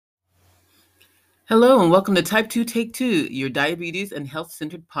Hello and welcome to Type 2 Take 2, your diabetes and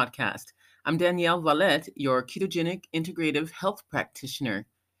health-centered podcast. I'm Danielle Valette, your ketogenic integrative health practitioner.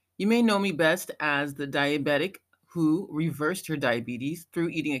 You may know me best as the diabetic who reversed her diabetes through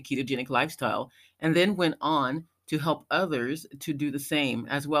eating a ketogenic lifestyle and then went on to help others to do the same,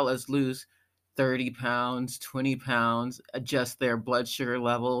 as well as lose 30 pounds, 20 pounds, adjust their blood sugar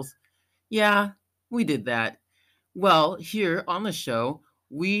levels. Yeah, we did that. Well, here on the show,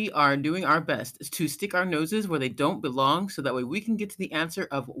 we are doing our best to stick our noses where they don't belong so that way we can get to the answer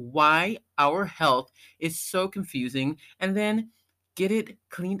of why our health is so confusing and then get it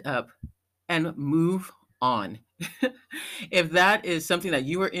cleaned up and move on. If that is something that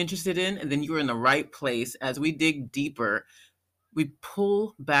you are interested in, then you are in the right place as we dig deeper. We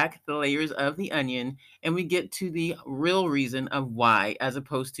pull back the layers of the onion and we get to the real reason of why, as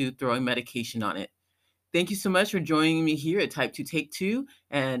opposed to throwing medication on it. Thank you so much for joining me here at Type 2 Take 2,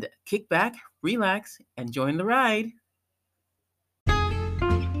 and kick back, relax, and join the ride.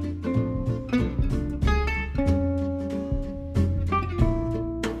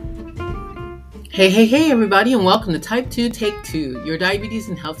 Hey, everybody, and welcome to Type 2 Take 2, your diabetes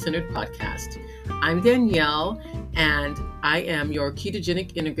and health-centered podcast. I'm Danielle, and I am your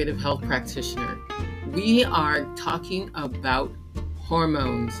ketogenic integrative health practitioner. We are talking about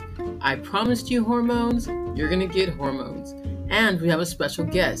hormones. I promised you hormones, you're going to get hormones. And we have a special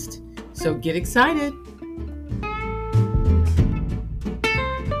guest, so get excited.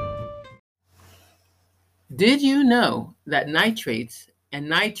 Did you know that nitrates and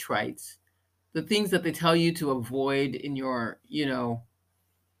nitrites, the things that they tell you to avoid in your,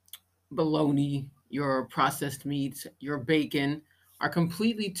 bologna, your processed meats, your bacon, are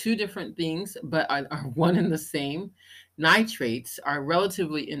completely two different things, but are one and the same? Nitrates are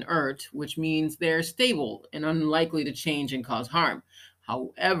relatively inert, which means they're stable and unlikely to change and cause harm.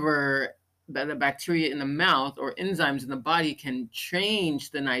 However, the bacteria in the mouth or enzymes in the body can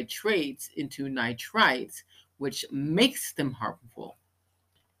change the nitrates into nitrites, which makes them harmful.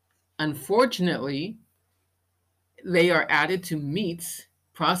 Unfortunately, they are added to meats,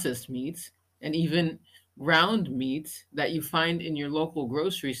 processed meats, and even ground meats that you find in your local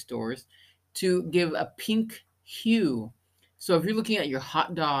grocery stores to give a pink hue. So if you're looking at your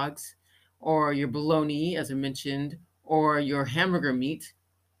hot dogs or your bologna, as I mentioned, or your hamburger meat,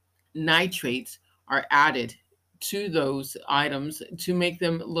 nitrates are added to those items to make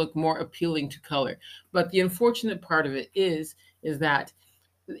them look more appealing to color. But the unfortunate part of it is that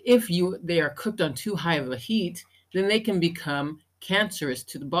if they are cooked on too high of a heat, then they can become cancerous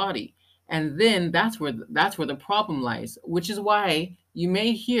to the body. And then that's where the problem lies, which is why you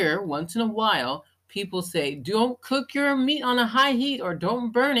may hear once in a while people say, don't cook your meat on a high heat or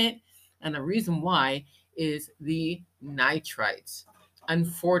don't burn it. And the reason why is the nitrites,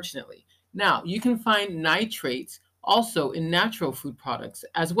 unfortunately. Now, you can find nitrates also in natural food products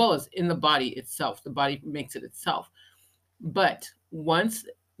as well as in the body itself. The body makes it itself. But once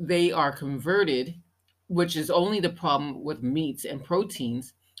they are converted, which is only the problem with meats and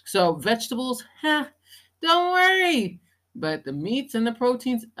proteins. So vegetables, don't worry. But the meats and the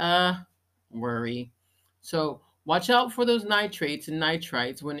proteins, worry. So watch out for those nitrates and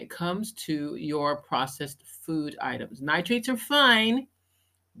nitrites when it comes to your processed food items. Nitrates are fine,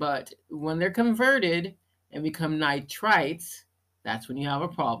 but when they're converted and become nitrites, that's when you have a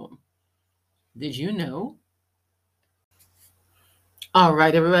problem. Did you know? All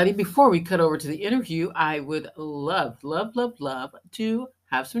right, everybody, before we cut over to the interview, I would love to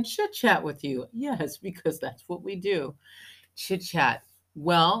have some chit chat with you. Yes, because that's what we do, chit chat.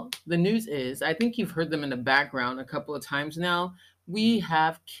 Well, the news is, I think you've heard them in the background a couple of times now. We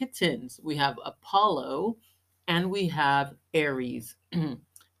have kittens. We have Apollo and we have Aries.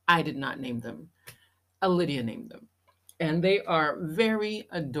 I did not name them. Lydia named them. And they are very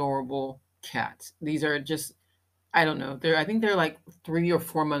adorable cats. These are just, I don't know. I think they're like 3 or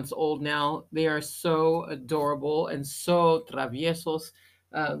 4 months old now. They are so adorable and so traviesos.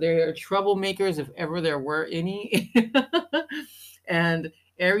 They are troublemakers if ever there were any. And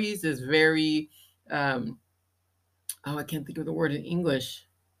Aries is very, I can't think of the word in English.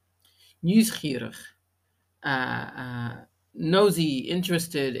 Nieuwsgierig, nosy,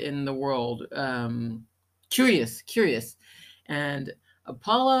 interested in the world, curious. And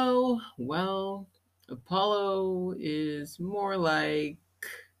Apollo, well, Apollo is more like,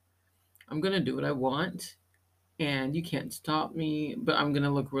 I'm going to do what I want and you can't stop me, but I'm going to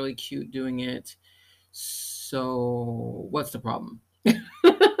look really cute doing it. So, what's the problem?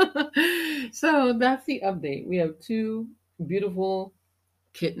 So, that's the update. We have two beautiful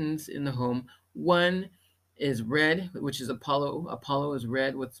kittens in the home. One is red, which is Apollo. Apollo is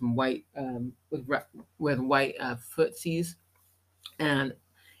red with some white, with white footsies, and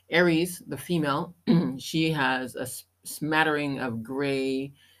Aries, the female, she has a smattering of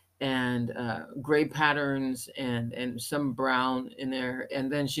gray and gray patterns and some brown in there,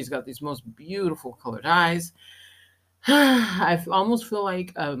 and then she's got these most beautiful colored eyes. Almost feel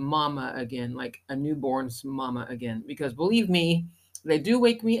like a mama again, like a newborn's mama again, because believe me, they do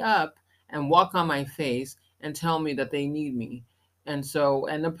wake me up and walk on my face and tell me that they need me. And so,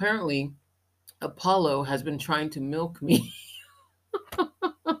 and apparently, Apollo has been trying to milk me.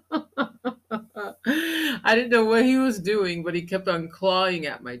 I didn't know what he was doing, but he kept on clawing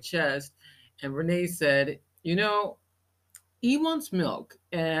at my chest. And Renee said, he wants milk.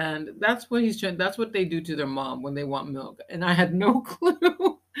 And that's what he's trying, that's what they do to their mom when they want milk. And I had no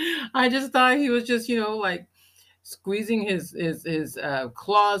clue. I just thought he was just, like squeezing his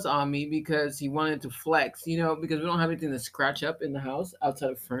claws on me because he wanted to flex, because we don't have anything to scratch up in the house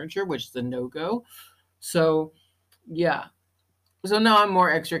outside of furniture, which is a no-go. So, yeah. So now I'm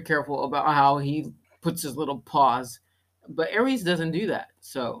more extra careful about how he puts his little paws. But Aries doesn't do that.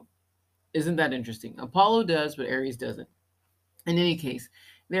 So isn't that interesting? Apollo does, but Aries doesn't. In any case,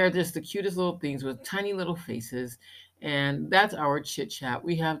 they're just the cutest little things with tiny little faces. And that's our chit chat.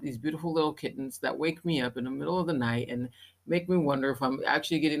 We have these beautiful little kittens that wake me up in the middle of the night and make me wonder if I'm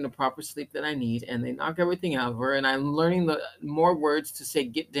actually getting the proper sleep that I need. And they knock everything out of her. And I'm learning the more words to say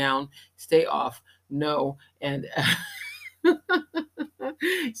get down, stay off, no, and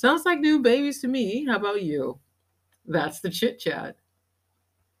sounds like new babies to me. How about you? That's the chit chat.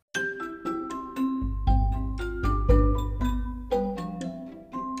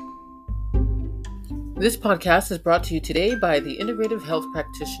 This podcast is brought to you today by the Integrative Health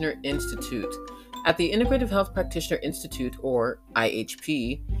Practitioner Institute. At the Integrative Health Practitioner Institute, or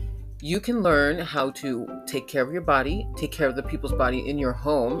IHP, you can learn how to take care of your body, take care of the people's body in your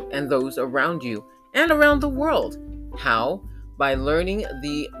home and those around you and around the world. How? By learning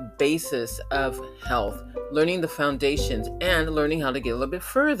the basis of health, learning the foundations, and learning how to get a little bit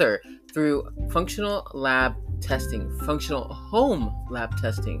further through functional lab testing, functional home lab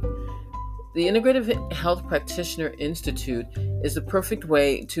testing. The Integrative Health Practitioner Institute is the perfect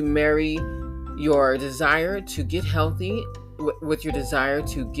way to marry your desire to get healthy with your desire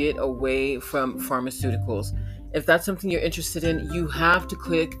to get away from pharmaceuticals. If that's something you're interested in, you have to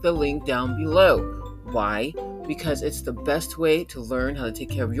click the link down below. Why? Because it's the best way to learn how to take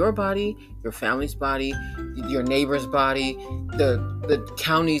care of your body, your family's body, your neighbor's body, the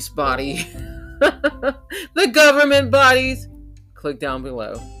county's body, the government bodies. Click down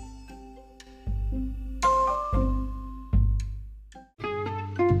below.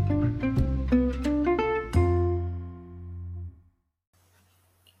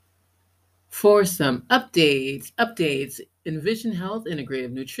 For some updates, Envision Health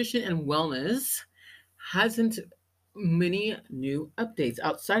Integrative Nutrition and Wellness hasn't many new updates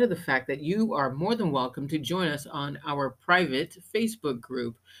outside of the fact that you are more than welcome to join us on our private Facebook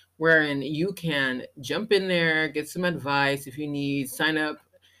group, wherein you can jump in there, get some advice if you need, sign up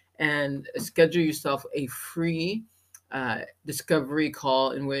and schedule yourself a free discovery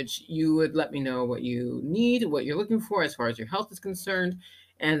call in which you would let me know what you need, what you're looking for as far as your health is concerned,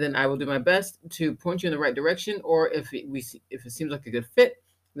 and then I will do my best to point you in the right direction. Or if it seems like a good fit,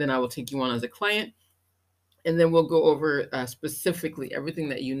 then I will take you on as a client, and then we'll go over specifically everything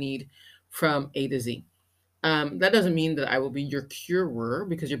that you need from A to Z. That doesn't mean that I will be your curer,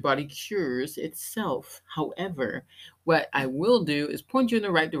 because your body cures itself. However, what I will do is point you in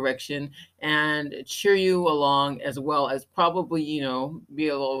the right direction and cheer you along, as well as probably, be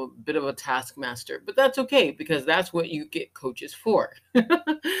a little bit of a taskmaster. But that's okay, because that's what you get coaches for.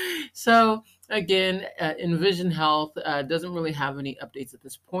 So again, Envision Health doesn't really have any updates at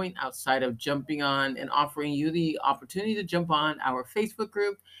this point outside of jumping on and offering you the opportunity to jump on our Facebook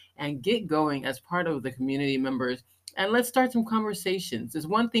group and get going as part of the community members. And let's start some conversations. It's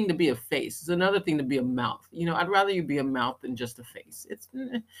one thing to be a face. It's another thing to be a mouth. I'd rather you be a mouth than just a face.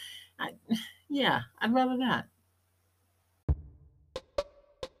 I'd rather that.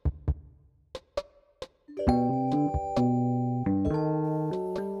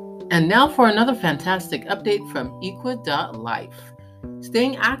 And now for another fantastic update from Equa.life.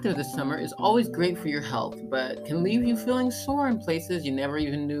 Staying active this summer is always great for your health, but can leave you feeling sore in places you never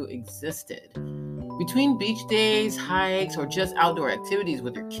even knew existed. Between beach days, hikes, or just outdoor activities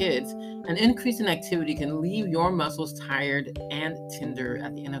with your kids, an increase in activity can leave your muscles tired and tender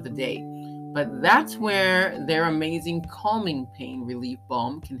at the end of the day. But that's where their amazing calming pain relief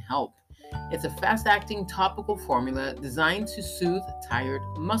balm can help. It's a fast-acting topical formula designed to soothe tired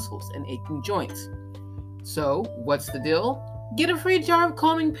muscles and aching joints. So, what's the deal? Get a free jar of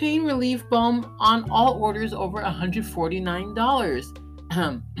calming pain relief balm on all orders over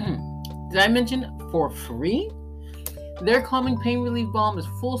 $149. Did I mention for free? Their calming pain relief balm is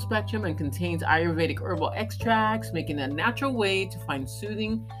full spectrum and contains Ayurvedic herbal extracts, making it a natural way to find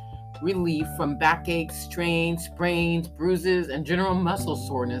soothing relief from backaches, strains, sprains, bruises, and general muscle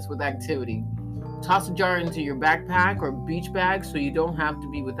soreness with activity. Toss a jar into your backpack or beach bag so you don't have to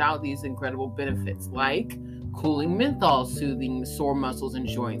be without these incredible benefits, like cooling menthol soothing sore muscles and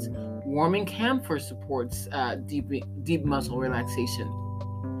joints, warming camphor supports deep muscle relaxation,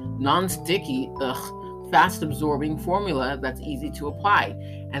 non-sticky, fast-absorbing formula that's easy to apply,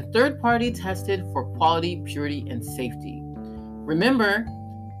 and third-party tested for quality, purity, and safety. Remember,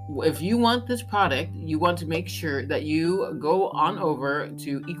 if you want this product, you want to make sure that you go on over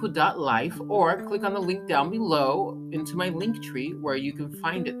to equal.life or click on the link down below into my link tree where you can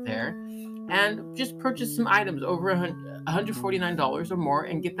find it there and just purchase some items over $149 or more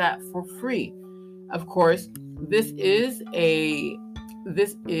and get that for free. Of course, this is a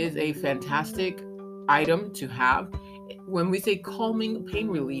fantastic item to have. When we say calming pain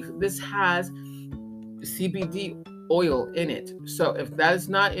relief, this has CBD oil in it. So if that is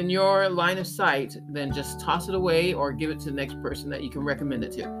not in your line of sight, then just toss it away or give it to the next person that you can recommend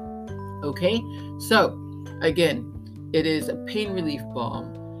it to. Okay? So, again, it is a pain relief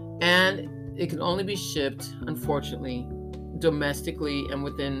balm and it can only be shipped, unfortunately, domestically and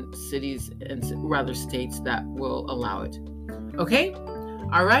within cities and rather states that will allow it. Okay?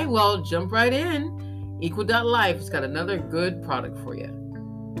 All right, well, jump right in. Equal.life has got another good product for you.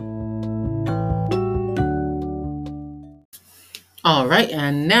 All right,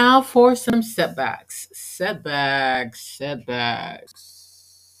 and now for some setbacks. Setbacks.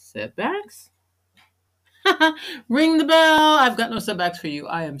 Ring the bell. I've got no setbacks for you.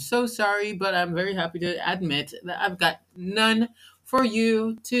 I am so sorry, but I'm very happy to admit that I've got none for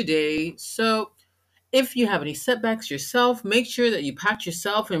you today. So, if you have any setbacks yourself, make sure that you pat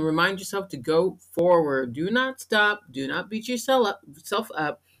yourself and remind yourself to go forward. Do not stop. Do not beat yourself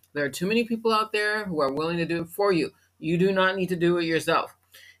up. There are too many people out there who are willing to do it for you. You do not need to do it yourself.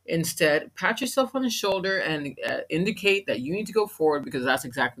 Instead, pat yourself on the shoulder and indicate that you need to go forward because that's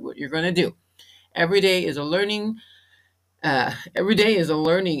exactly what you're going to do. Every day is a learning. Every day is a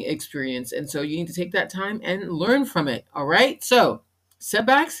learning experience, and so you need to take that time and learn from it. All right. So,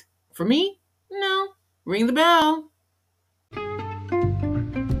 setbacks for me? No. Ring the bell.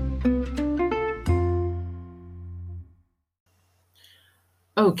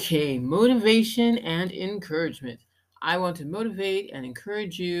 Okay, motivation and encouragement. I want to motivate and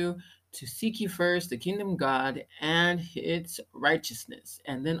encourage you to seek ye first the kingdom of God and its righteousness,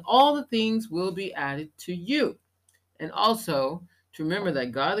 and then all the things will be added to you. And also to remember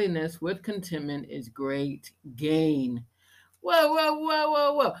that godliness with contentment is great gain.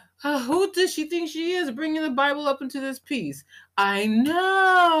 Whoa. Who does she think she is bringing the Bible up into this piece? I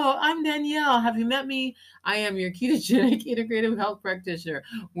know. I'm Danielle. Have you met me? I am your ketogenic integrative health practitioner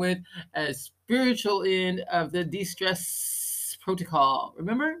with a spiritual end of the de-stress protocol.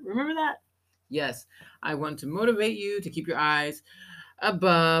 Remember that? Yes. I want to motivate you to keep your eyes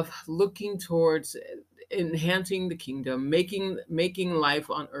above, looking towards enhancing the kingdom, making life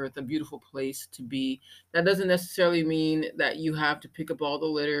on earth a beautiful place to be. That doesn't necessarily mean that you have to pick up all the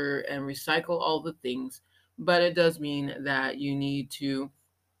litter and recycle all the things, but it does mean that you need to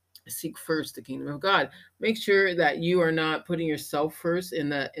seek first the kingdom of God. Make sure that you are not putting yourself first in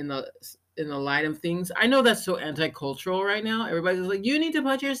the light of things. I know that's so anti-cultural right now. Everybody's like, you need to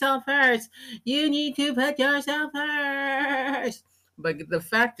put yourself first. You need to put yourself first. But the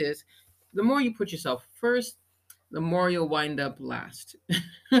fact is, the more you put yourself first, the more you'll wind up last.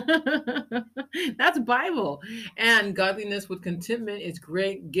 That's Bible. And godliness with contentment is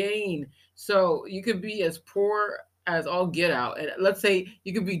great gain. So you could be as poor as all get out. And let's say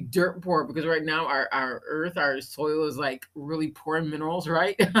you could be dirt poor because right now our earth, our soil is like really poor in minerals,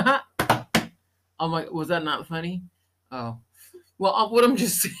 right? Oh my, was that not funny? Oh, well, what I'm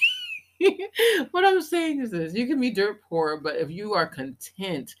just saying, what I'm saying is this: you can be dirt poor, but if you are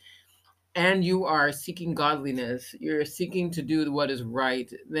content and you are seeking godliness, you're seeking to do what is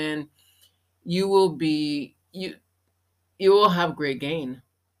right, then you will have great gain.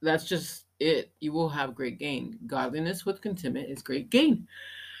 That's just it. You will have great gain. Godliness with contentment is great gain.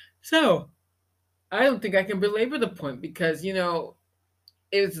 So I don't think I can belabor the point because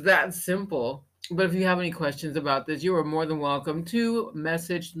it's that simple. But if you have any questions about this, you are more than welcome to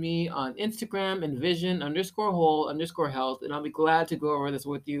message me on Instagram, envision_whole_health, and I'll be glad to go over this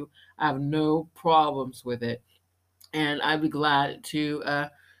with you. I have no problems with it. And I'd be glad to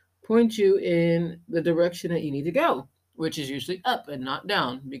point you in the direction that you need to go, which is usually up and not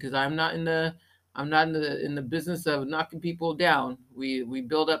down, because I'm not in the business of knocking people down. We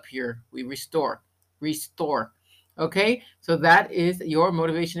build up here. We restore. Restore. Okay? So that is your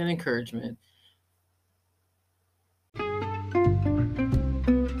motivation and encouragement.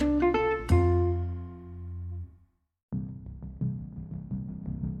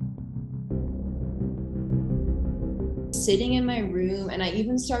 Sitting in my room, and I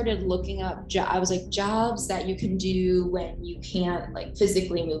even started looking up I was like, jobs that you can do when you can't like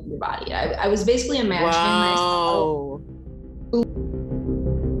physically move your body. I was basically imagining myself. Wow.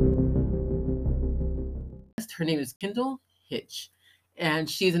 Her name is Kendall Hitch, and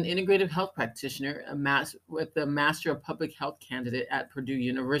she's an integrative health practitioner, with the Master of Public Health candidate at Purdue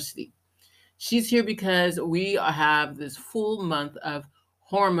University. She's here because we have this full month of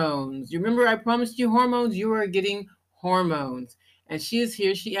hormones. You remember I promised you hormones? You are getting hormones. And she is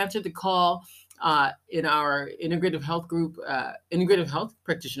here. She answered the call in our integrative health group, integrative health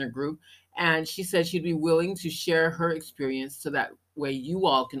practitioner group. And she said she'd be willing to share her experience so that way you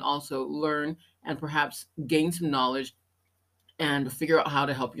all can also learn and perhaps gain some knowledge and figure out how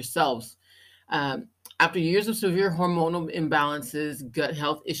to help yourselves. Um, After years of severe hormonal imbalances, gut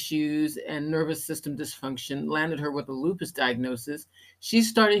health issues, and nervous system dysfunction landed her with a lupus diagnosis, she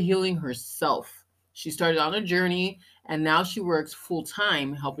started healing herself. She started on a journey, and now she works full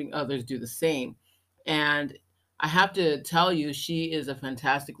time helping others do the same. And I have to tell you, she is a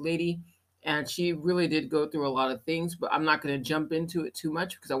fantastic lady, and she really did go through a lot of things, but I'm not going to jump into it too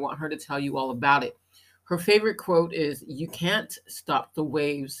much because I want her to tell you all about it. Her favorite quote is, "You can't stop the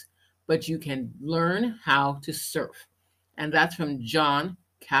waves, but you can learn how to surf." And that's from Jon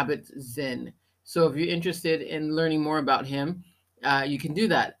Kabat-Zinn. So if you're interested in learning more about him, you can do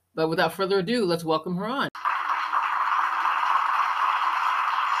that. But without further ado, let's welcome her on.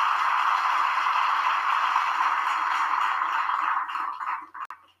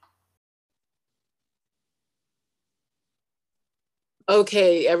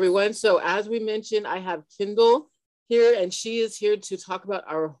 Okay, everyone. So as we mentioned, I have Kendall here, and she is here to talk about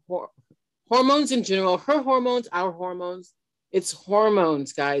our hormones in general, her hormones, our hormones. It's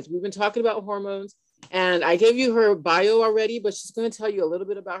hormones, guys. We've been talking about hormones, and I gave you her bio already, but she's going to tell you a little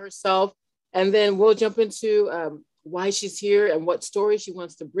bit about herself, and then we'll jump into why she's here and what story she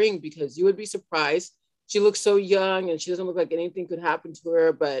wants to bring, because you would be surprised. She looks so young, and she doesn't look like anything could happen to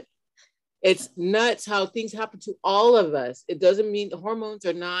her, but it's nuts how things happen to all of us. It doesn't mean hormones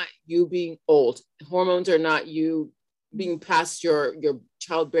are not you being old. Hormones are not you being past your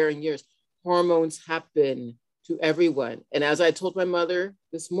childbearing years. Hormones happen to everyone. And as I told my mother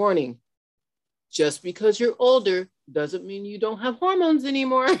this morning, just because you're older doesn't mean you don't have hormones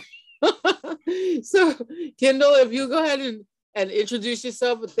anymore. So, Kendall, if you go ahead and introduce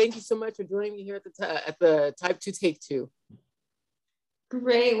yourself, but thank you so much for joining me here at the Type 2 Take 2.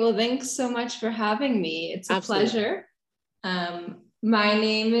 Great. Well, thanks so much for having me. It's a Absolutely. pleasure. My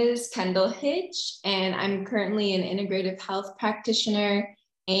name is Kendall Hitch, and I'm currently an integrative health practitioner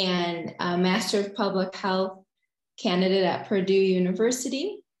and a Master of Public Health candidate at Purdue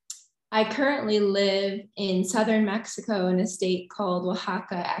University. I currently live in southern Mexico in a state called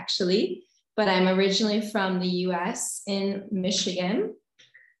Oaxaca, actually, but I'm originally from the US in Michigan.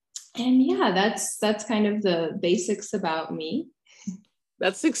 And yeah, that's kind of the basics about me.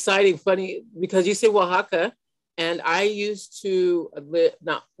 That's exciting, funny, because you say Oaxaca, and I used to live,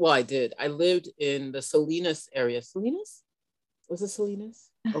 not, well, I did. I lived in the Salinas area. Salinas? Was it Salinas?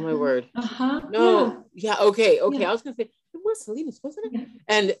 Oh, my word. No, yeah, okay. Yeah. I was gonna say, it was Salinas, wasn't it?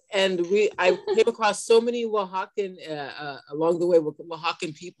 Yeah. And I came across so many Oaxacan, along the way with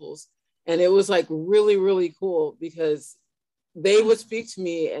Oaxacan peoples, and it was like really, really cool because they would speak to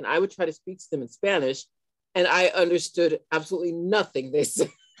me and I would try to speak to them in Spanish, and I understood absolutely nothing they said.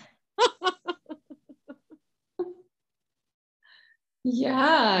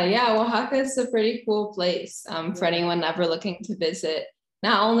 Yeah. Oaxaca is a pretty cool place for anyone ever looking to visit.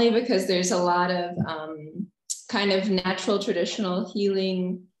 Not only because there's a lot of kind of natural traditional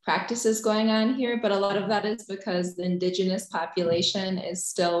healing practices going on here, but a lot of that is because the indigenous population is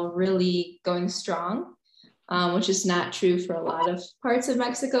still really going strong, which is not true for a lot of parts of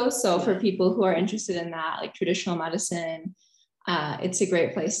Mexico. So for people who are interested in that, like traditional medicine, it's a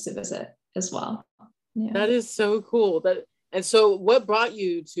great place to visit as well. Yeah. That is so cool. And so what brought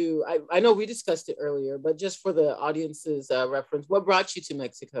you to, I know we discussed it earlier, but just for the audience's reference, what brought you to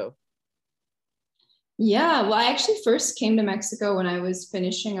Mexico? Yeah, well, I actually first came to Mexico when I was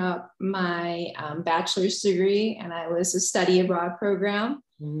finishing up my bachelor's degree, and I was a study abroad program.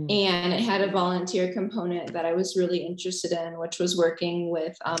 Mm. And it had a volunteer component that I was really interested in, which was working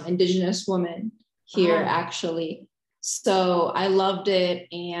with Indigenous women here, Ah, actually. So I loved it.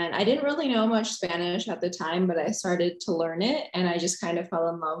 And I didn't really know much Spanish at the time, but I started to learn it. And I just kind of fell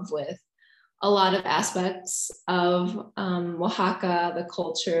in love with a lot of aspects of Oaxaca, the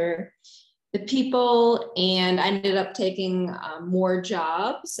culture, the people, and I ended up taking more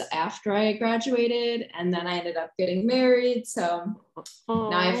jobs after I graduated, and then I ended up getting married. So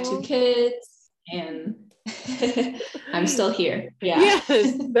now I have two oh. kids, and I'm still here. Yeah.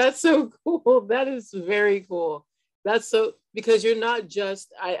 Yes, that's so cool. That is very cool. That's so because you're not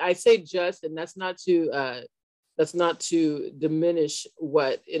just I say just, and that's not to diminish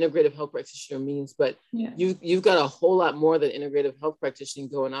what integrative health practitioner means, but Yeah. you've got a whole lot more than integrative health practicing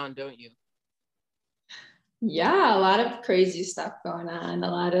going on, don't you? Yeah, a lot of crazy stuff going on. A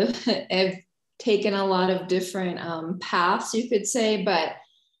lot of I've taken a lot of different paths, you could say, but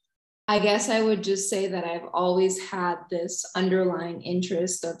I guess I would just say that I've always had this underlying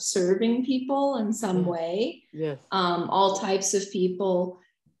interest of serving people in some Yes. way, Yes. all types of people.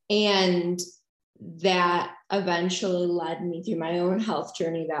 And that eventually led me through my own health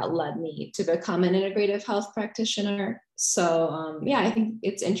journey, that led me to become an integrative health practitioner. So, yeah, I think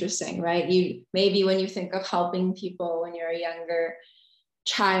it's interesting, right? You maybe when you think of helping people when you're a younger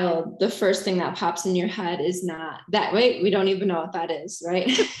child, the first thing that pops in your head is not that. Wait, we don't even know what that is, right?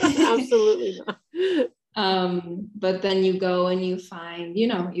 Absolutely not. But then you go and you find,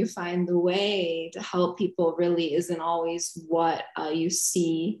 you find the way to help people really isn't always what you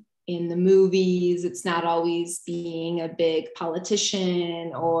see in the movies. It's not always being a big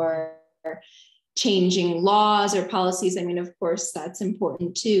politician or changing laws or policies. I mean, of course, that's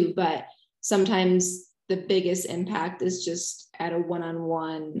important too, but sometimes the biggest impact is just at a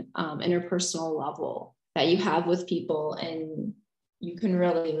one-on-one interpersonal level that you have with people, and you can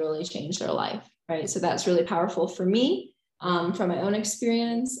really, really change their life, right? So that's really powerful for me from my own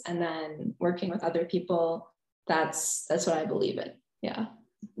experience, and then working with other people. That's what I believe in. Yeah.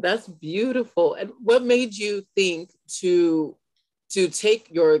 That's beautiful. And what made you think to take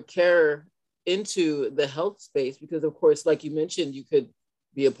your care into the health space? Because of course, like you mentioned, you could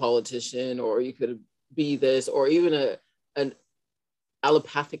be a politician, or you could be this, or even an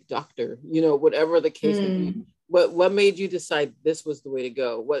allopathic doctor, whatever the case may be. What made you decide this was the way to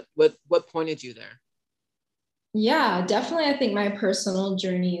go? What pointed you there? Yeah, definitely. I think my personal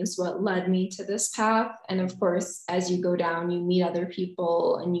journey is what led me to this path. And of course, as you go down, you meet other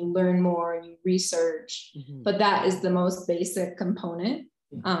people and you learn more and you research. Mm-hmm. But that is the most basic component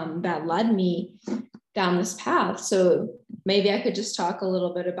that led me down this path. So maybe I could just talk a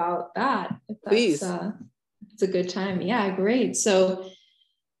little bit about that, if Please. it's a good time. Yeah, great. So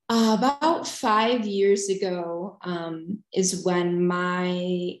about 5 years ago is when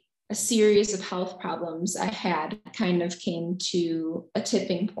a series of health problems I had kind of came to a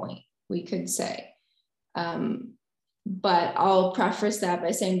tipping point, we could say. But I'll preface that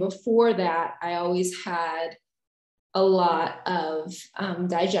by saying before that, I always had a lot of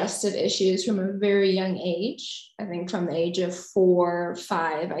digestive issues from a very young age. I think from the age of 4,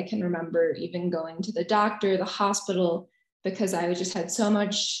 5, I can remember even going to the doctor, the hospital, because I just had so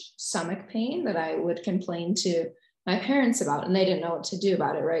much stomach pain that I would complain to my parents about, and they didn't know what to do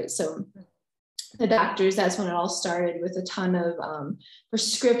about it, right? So the doctors, that's when it all started, with a ton of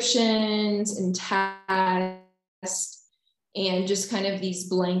prescriptions and tests, and just kind of these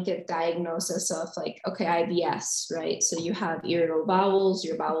blanket diagnosis of like, okay, IBS, right? So you have irritable bowels,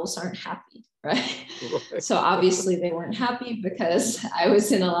 your bowels aren't happy, right? Right. So obviously they weren't happy because I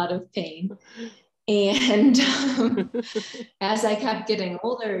was in a lot of pain. And as I kept getting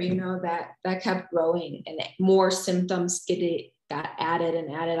older, that kept growing, and more symptoms got added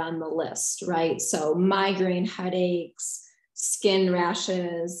and added on the list, right? So migraine headaches, skin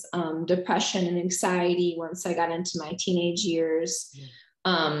rashes, depression and anxiety once I got into my teenage years.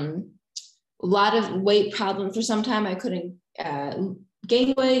 A lot of weight problems. For some time I couldn't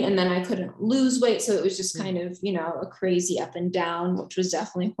gain weight, and then I couldn't lose weight. So it was just kind of, a crazy up and down, which was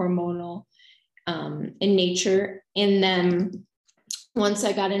definitely hormonal in nature. And then once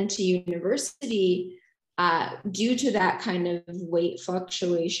I got into university, due to that kind of weight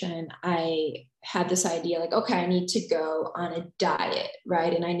fluctuation, I had this idea like, okay, I need to go on a diet,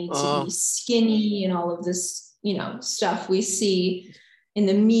 right? And I need to be skinny and all of this, stuff we see in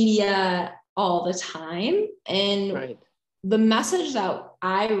the media all the time. And Right. the message that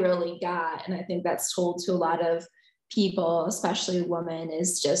I really got, and I think that's told to a lot of people, especially women,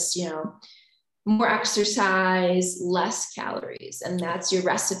 is just, more exercise, less calories. And that's your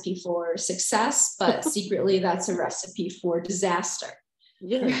recipe for success, but secretly that's a recipe for disaster.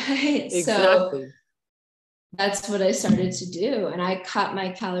 Yeah, right. exactly. So that's what I started to do. And I cut my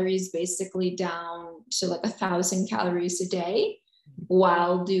calories basically down to like 1,000 calories a day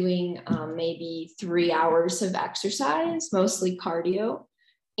while doing maybe 3 hours of exercise, mostly cardio.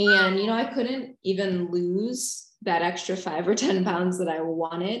 And, you know, I couldn't even lose that extra 5 or 10 pounds that I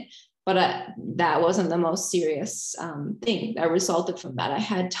wanted, but that wasn't the most serious thing that resulted from that. I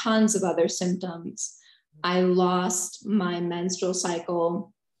had tons of other symptoms. I lost my menstrual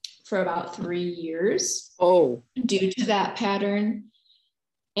cycle for about 3 years due to that pattern.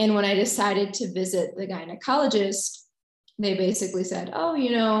 And when I decided to visit the gynecologist, they basically said, oh,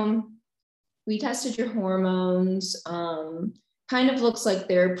 you know, we tested your hormones. Kind of looks like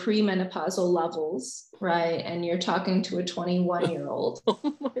they're premenopausal levels, right? And you're talking to a 21-year-old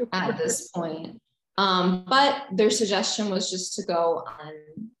at this point. But their suggestion was just to go on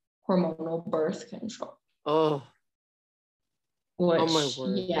hormonal birth control. Which,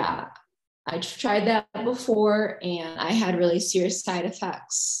 yeah, I tried that before and I had really serious side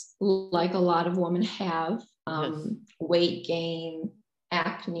effects, like a lot of women have. Weight gain,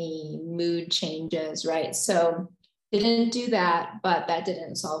 acne, mood changes, right? So didn't do that, but that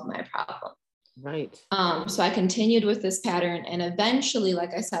didn't solve my problem. Right. So I continued with this pattern. And eventually,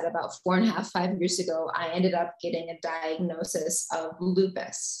 like I said, about 4.5, 5 years ago, I ended up getting a diagnosis of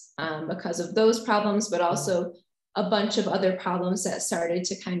lupus because of those problems, but also a bunch of other problems that started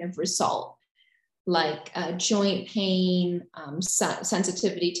to kind of result, like joint pain,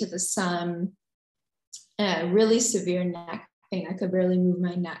 sensitivity to the sun, really severe neck pain. I could barely move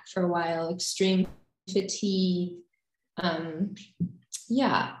my neck for a while, extreme fatigue,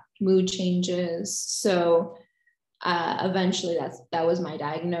 mood changes. So eventually that was my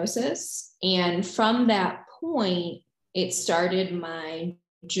diagnosis. And from that point, it started my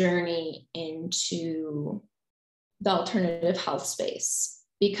journey into the alternative health space,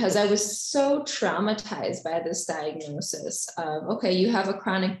 because I was so traumatized by this diagnosis of, okay, you have a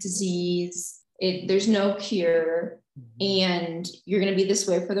chronic disease, there's no cure, and you're going to be this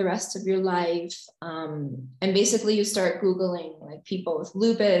way for the rest of your life. And basically you start Googling like people with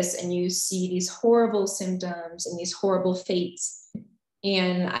lupus and you see these horrible symptoms and these horrible fates.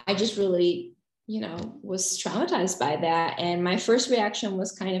 And I just really, you know, was traumatized by that. And my first reaction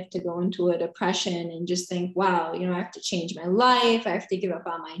was kind of to go into a depression and just think, wow, you know, I have to change my life. I have to give up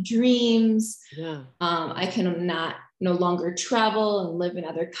on my dreams. Yeah. I can no longer travel and live in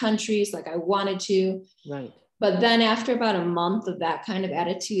other countries like I wanted to. Right. But then after about a month of that kind of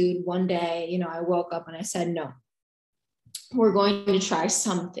attitude, one day, you know, I woke up and I said, no, we're going to try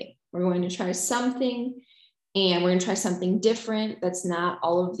something. We're going to try something, and we're going to try something different. That's not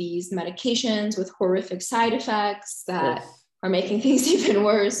all of these medications with horrific side effects that are making things even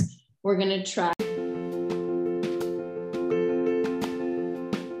worse. We're going to try.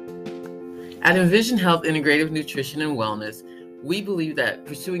 At Envision Health Integrative Nutrition and Wellness, we believe that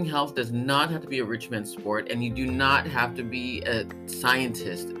pursuing health does not have to be a rich man's sport, and you do not have to be a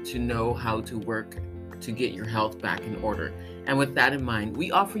scientist to know how to work to get your health back in order. And with that in mind, we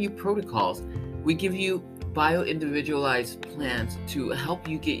offer you protocols. We give you bio-individualized plans to help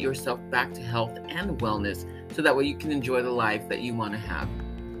you get yourself back to health and wellness, so that way you can enjoy the life that you want to have.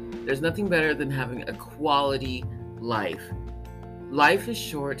 There's nothing better than having a quality life. Life is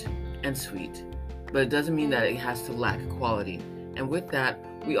short and sweet, but it doesn't mean that it has to lack quality. And with that,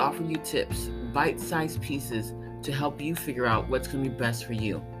 we offer you tips, bite-sized pieces to help you figure out what's going to be best for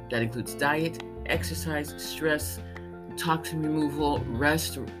you. That includes diet, exercise, stress, toxin removal,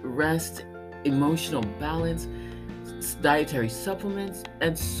 rest, emotional balance, dietary supplements,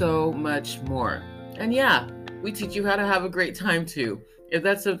 and so much more. And yeah, we teach you how to have a great time too. If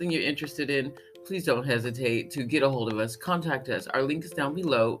that's something you're interested in, please don't hesitate to get a hold of us. Contact us. Our link is down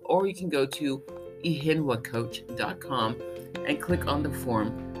below, or you can go to ihinwacoach.com and click on the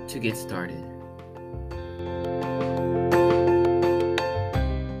form to get started.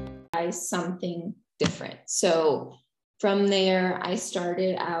 Something different. So from there, I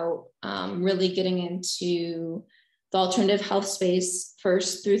started out really getting into the alternative health space,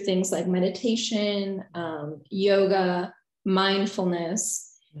 first through things like meditation, yoga, mindfulness,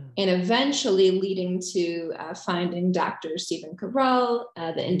 and eventually leading to finding Dr. Stephen Cabral,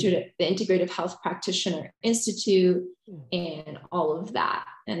 the Integrative Health Practitioner Institute, and all of that.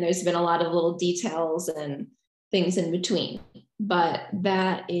 And there's been a lot of little details and things in between, but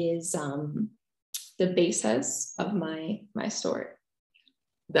that is the basis of my story.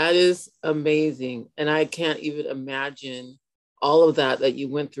 That is amazing. And I can't even imagine all of that you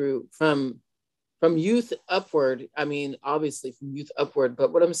went through, from from youth upward, I mean, obviously from youth upward,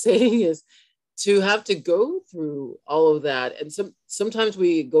 but what I'm saying is to have to go through all of that. And sometimes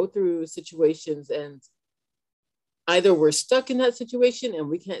we go through situations and either we're stuck in that situation and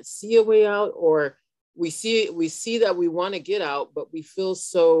we can't see a way out, or we see that we want to get out, but we feel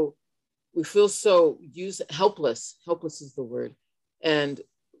so helpless. Helpless is the word. And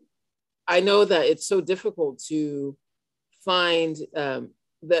I know that it's so difficult to find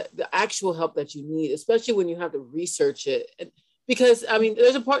the actual help that you need, especially when you have to research it. And because I mean,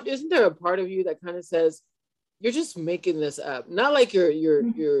 isn't there a part of you that kind of says, you're just making this up? Not like you're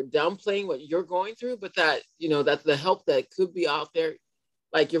downplaying what you're going through, but that, that the help that could be out there,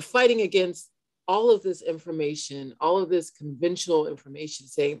 like you're fighting against all of this information, all of this conventional information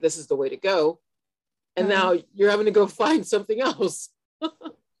saying this is the way to go. And now you're having to go find something else.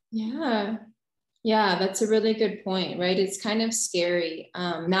 Yeah. Yeah, that's a really good point, right? It's kind of scary,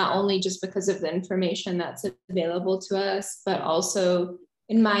 not only just because of the information that's available to us, but also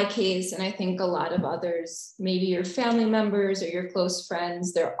in my case, and I think a lot of others, maybe your family members or your close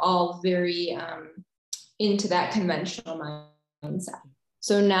friends, they're all very into that conventional mindset.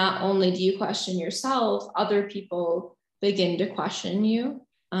 So not only do you question yourself, other people begin to question you,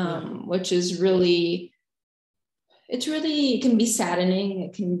 which is really, it can be saddening.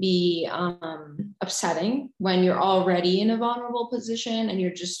 It can be upsetting when you're already in a vulnerable position and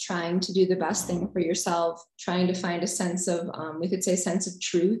you're just trying to do the best thing for yourself, trying to find a sense of, we could say, sense of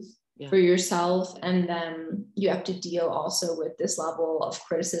truth for yourself. And then you have to deal also with this level of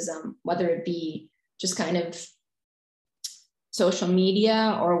criticism, whether it be just kind of social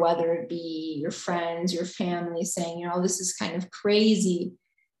media or whether it be your friends, your family saying, this is kind of crazy.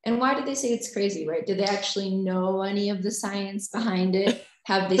 And why did they say it's crazy, right? Do they actually know any of the science behind it?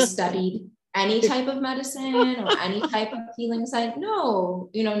 Have they studied any type of medicine or any type of healing science? No,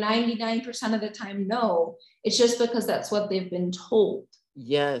 99% of the time, no. It's just because that's what they've been told.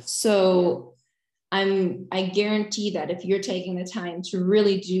 Yes. So I guarantee that if you're taking the time to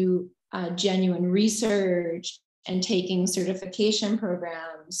really do genuine research and taking certification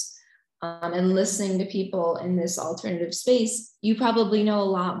programs, and listening to people in this alternative space, you probably know a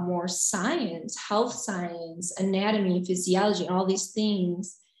lot more science, health science, anatomy, physiology, all these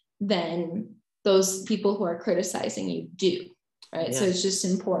things than those people who are criticizing you do, right? Yeah. So it's just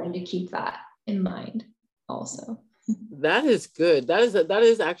important to keep that in mind also. That is good. That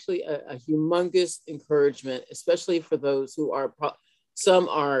is actually a humongous encouragement, especially for those who are some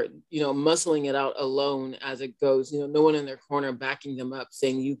are, muscling it out alone as it goes, no one in their corner backing them up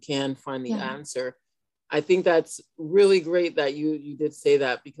saying you can find the answer. I think that's really great that you did say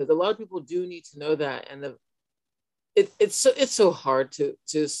that, because a lot of people do need to know that. And it's so hard to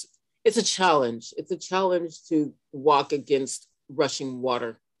it's a challenge. It's a challenge to walk against rushing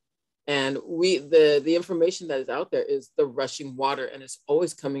water. And the information that is out there is the rushing water, and it's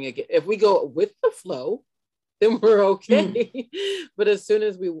always coming again. If we go with the flow, then we're okay. But as soon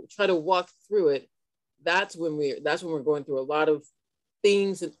as we try to walk through it, that's when we're going through a lot of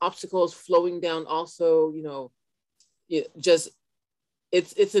things and obstacles flowing down also,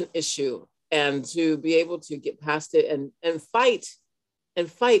 it's an issue. And to be able to get past it and fight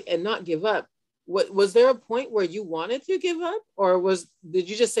and not give up. Was there a point where you wanted to give up, or did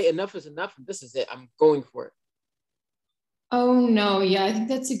you just say enough is enough and this is it, I'm going for it? Oh, no. Yeah, I think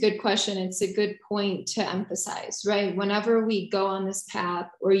that's a good question. It's a good point to emphasize, right? Whenever we go on this path,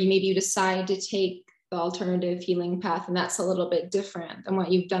 or maybe you decide to take the alternative healing path, and that's a little bit different than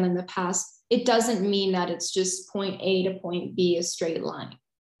what you've done in the past, it doesn't mean that it's just point A to point B, a straight line,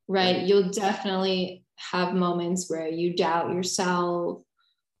 right? You'll definitely have moments where you doubt yourself.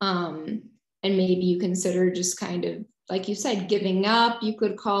 And maybe you consider just kind of, like you said, giving up, you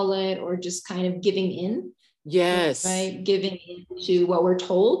could call it, or just kind of giving in. Yes. Right. Giving into what we're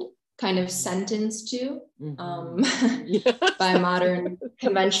told, kind of sentenced to by modern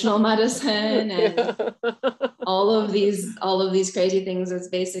conventional medicine and all of these crazy things. Is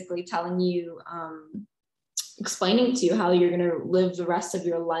basically telling you, explaining to you how you're going to live the rest of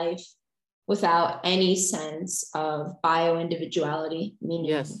your life without any sense of bio-individuality,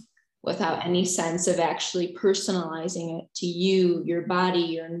 meaning without any sense of actually personalizing it to you, your body,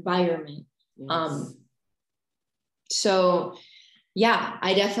 your environment. Yes. So yeah,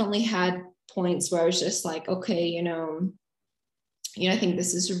 I definitely had points where I was just like, okay, I think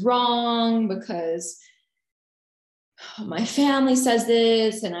this is wrong because my family says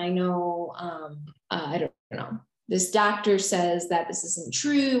this, and I know, I don't know, this doctor says that this isn't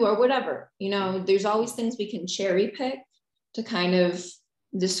true or whatever, there's always things we can cherry pick to kind of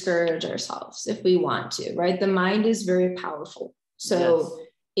discourage ourselves if we want to, right? The mind is very powerful. So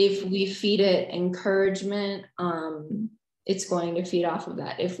if we feed it encouragement, it's going to feed off of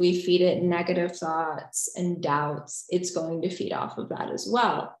that. If we feed it negative thoughts and doubts, it's going to feed off of that as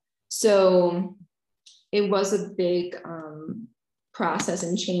well. So it was a big process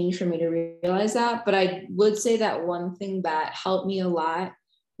and change for me to realize that. But I would say that one thing that helped me a lot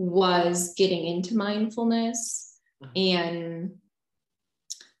was getting into mindfulness. And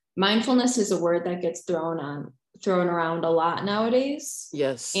mindfulness is a word that gets thrown around a lot nowadays.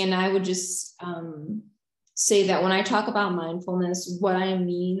 Yes. And I would just say that when I talk about mindfulness, what I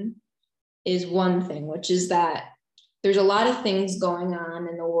mean is one thing, which is that there's a lot of things going on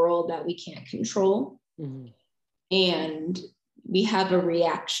in the world that we can't control. Mm-hmm. And we have a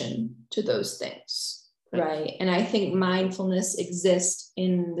reaction to those things, right? And I think mindfulness exists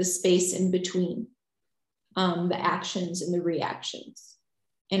in the space in between the actions and the reactions.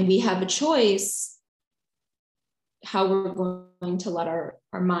 And we have a choice how we're going to let our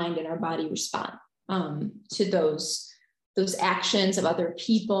mind and our body respond to those actions of other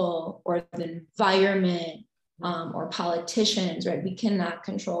people or the environment or politicians, right? We cannot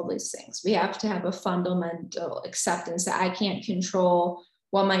control these things. We have to have a fundamental acceptance that I can't control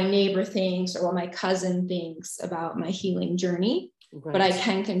what my neighbor thinks or what my cousin thinks about my healing journey, right. But I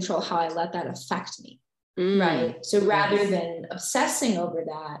can control how I let that affect me, right? So rather than obsessing over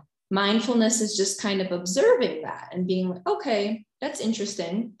that, mindfulness is just kind of observing that and being like, okay, that's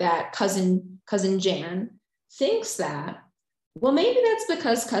interesting that cousin Jan thinks that. Well, maybe that's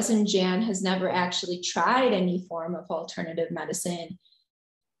because cousin Jan has never actually tried any form of alternative medicine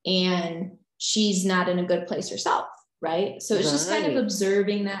and she's not in a good place herself, right? So it's just kind of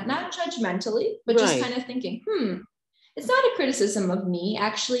observing that, not judgmentally, but just kind of thinking, it's not a criticism of me.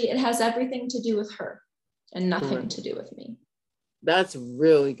 Actually, it has everything to do with her and nothing to do with me. That's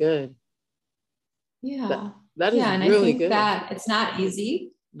really good. Yeah. That is and really I think good. that it's not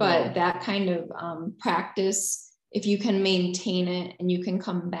easy, but that kind of practice, if you can maintain it and you can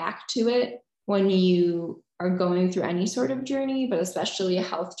come back to it when you are going through any sort of journey, but especially a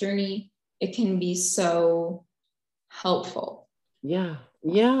health journey, it can be so helpful. Yeah.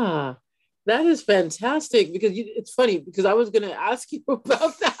 That is fantastic because it's funny because I was going to ask you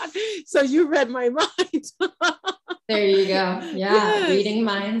about that. So you read my mind. There you go. Yeah. Yes. Reading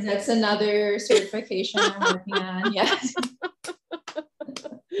minds. That's another certification I'm working on. Yes.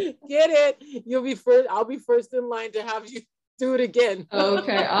 Get it? You'll be first. I'll be first in line to have you do it again.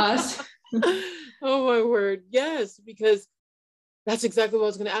 Okay. Awesome. Oh my word. Yes, because that's exactly what I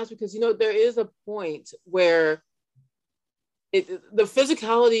was going to ask, because, there is a point where the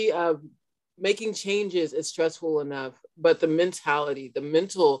physicality of making changes is stressful enough, but the mentality, the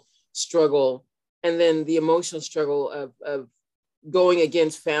mental struggle, and then the emotional struggle of going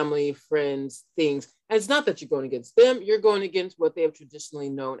against family, friends, things. And it's not that you're going against them, you're going against what they have traditionally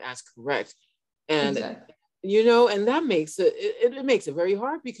known as correct. And, exactly. And that makes it makes it very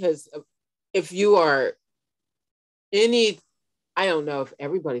hard, because if you are I don't know if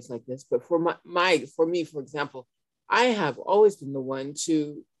everybody's like this, but for me, for example, I have always been the one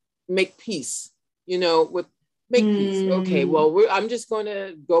to make peace, make peace. Okay, well, I'm just going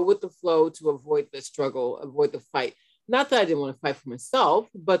to go with the flow to avoid the struggle, avoid the fight. Not that I didn't want to fight for myself,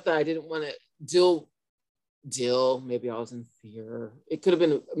 but that I didn't want to deal. Maybe I was in fear. It could have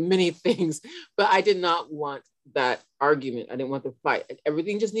been many things, but I did not want that argument. I didn't want the fight.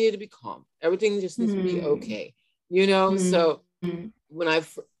 Everything just needed to be calm. Everything just needs to be okay, So when I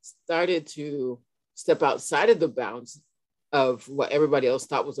started to step outside of the bounds of what everybody else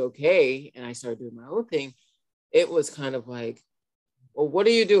thought was okay, and I started doing my own thing, it was kind of like, well, what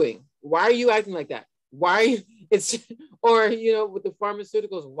are you doing? Why are you acting like that? Why are you, or, with the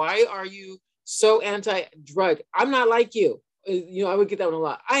pharmaceuticals, why are you so anti-drug? I'm not like you. I would get that one a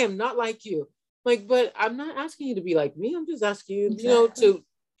lot. I am not like you. Like, but I'm not asking you to be like me. I'm just asking you, exactly. To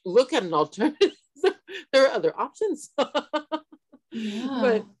look at an alternative. There are other options.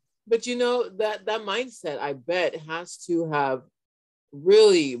 Yeah. But that mindset, I bet, has to have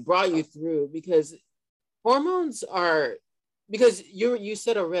really brought you through, because hormones are, because you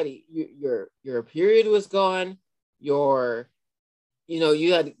said already, your period was gone, you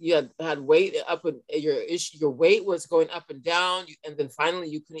had weight up, and your weight was going up and down, and then finally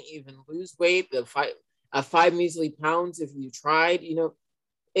you couldn't even lose weight, the 5 measly pounds if you tried.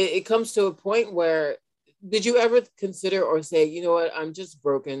 It comes to a point where, did you ever consider or say, you know what, I'm just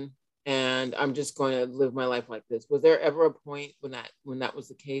broken and I'm just going to live my life like this? Was there ever a point when that was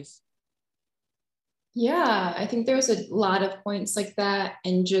the case? Yeah, I think there was a lot of points like that,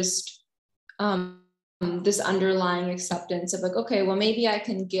 and just this underlying acceptance of like, okay, well, maybe I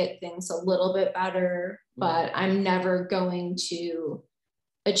can get things a little bit better, but I'm never going to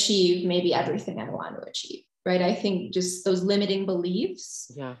achieve maybe everything I want to achieve, right? I think just those limiting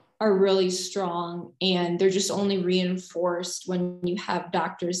beliefs are really strong, and they're just only reinforced when you have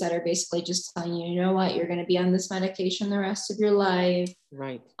doctors that are basically just telling you, you know what, you're going to be on this medication the rest of your life.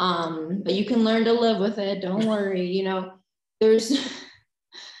 Right. But you can learn to live with it. Don't worry. You know, there's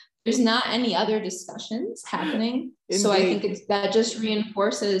not any other discussions happening. Indeed. So I think that just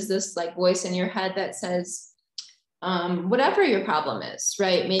reinforces this like voice in your head that says, whatever your problem is,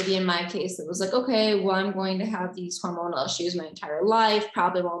 right? Maybe in my case, it was like, okay, well, I'm going to have these hormonal issues my entire life,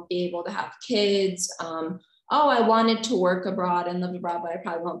 probably won't be able to have kids. Oh, I wanted to work abroad and live abroad, but I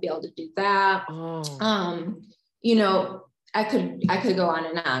probably won't be able to do that. You know, I could go on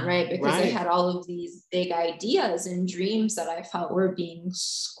and on, right? Because I had all of these big ideas and dreams that I felt were being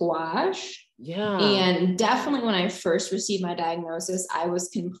squashed. Yeah. And definitely when I first received my diagnosis, I was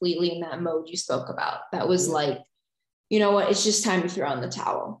completely in that mode you spoke about. That was like, you know what, it's just time to throw in the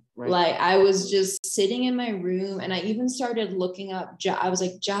towel. Right. Like I was just sitting in my room, and I even started looking up I was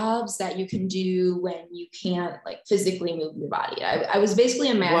like, jobs that you can do when you can't like physically move your body. I was basically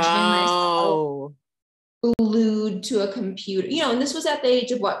imagining myself glued to a computer, you know, and this was at the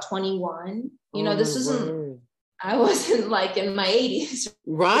age of what, 21, you know, this isn't, I wasn't like in my 80s.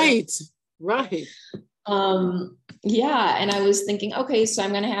 Right. Yeah. And I was thinking, okay, so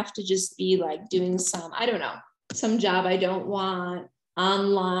I'm going to have to just be like doing some, I don't know, some job I don't want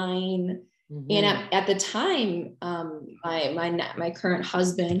online. Mm-hmm. And at the time, my current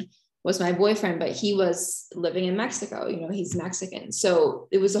husband was my boyfriend, but he was living in Mexico. You know, he's Mexican. So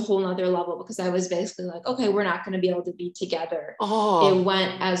it was a whole nother level, because I was basically like, okay, we're not going to be able to be together. It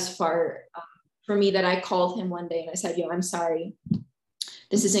went as far for me that I called him one day and I said, yo, I'm sorry.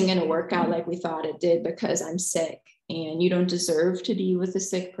 This isn't going to work out like we thought it did, because I'm sick and you don't deserve to be with a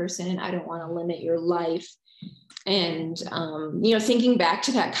sick person. I don't want to limit your life. And, you know, thinking back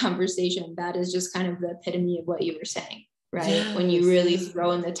to that conversation, that is just kind of the epitome of what you were saying. Right. Yes. When you really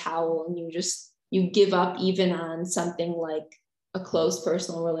throw in the towel and you give up even on something like a close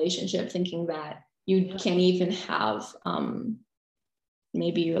personal relationship, thinking that you can't even have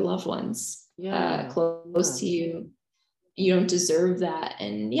maybe your loved ones close to you. You don't deserve that.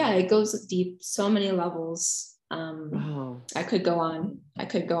 And it goes deep, so many levels. I could go on,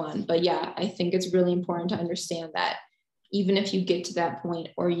 but I think it's really important to understand that even if you get to that point,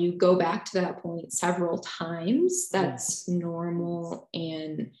 or you go back to that point several times, that's normal,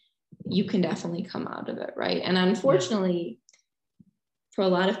 and you can definitely come out of it, right? And unfortunately, for a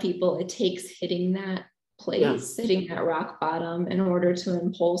lot of people, it takes hitting that place, hitting that rock bottom, in order to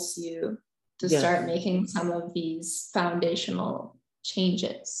impulse you to start making some of these foundational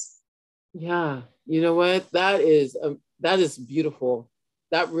changes. Yeah, you know what? That is beautiful.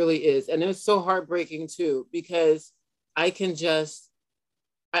 That really is, and it's so heartbreaking too, because I can just,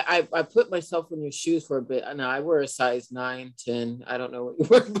 I put myself in your shoes for a bit. Now I wear a size 9, 10. I don't know what you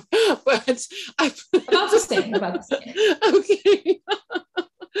wear, but about the same. Okay.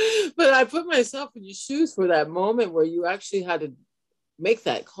 But I put myself in your shoes for that moment where you actually had to make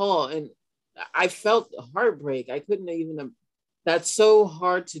that call. And I felt heartbreak. I couldn't even, that's so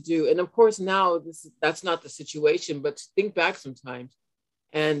hard to do. And of course now that's not the situation, but to think back sometimes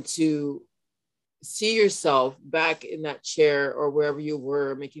and to see yourself back in that chair or wherever you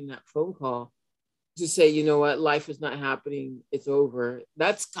were making that phone call, to say, you know what, life is not happening, it's over.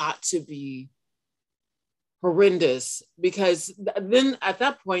 That's got to be horrendous, because then at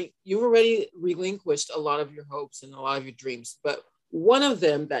that point you've already relinquished a lot of your hopes and a lot of your dreams. But one of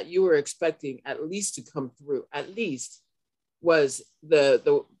them that you were expecting at least to come through, at least, was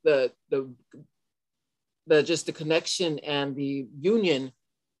the just the connection and the union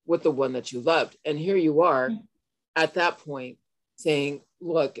with the one that you loved. And here you are at that point saying,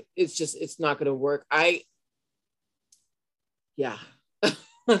 look, it's not going to work. That's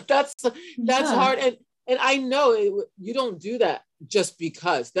hard. And I know you don't do that just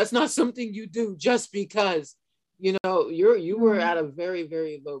because. That's not something you do just because, you know, you were at a very,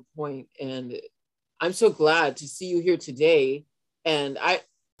 very low point. And I'm so glad to see you here today. And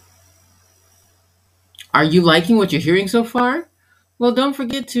Are you liking what you're hearing so far? Well, don't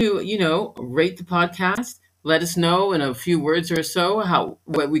forget to, rate the podcast. Let us know in a few words or so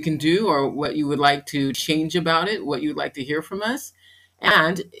what we can do, or what you would like to change about it, what you'd like to hear from us.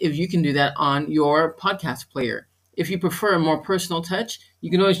 And if you can do that on your podcast player. If you prefer a more personal touch, you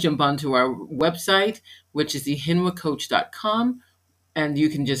can always jump onto our website, which is thehinwacoach.com, and you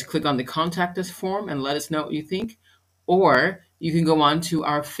can just click on the contact us form and let us know what you think. Or you can go on to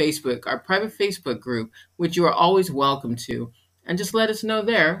our private Facebook group, which you are always welcome to, and just let us know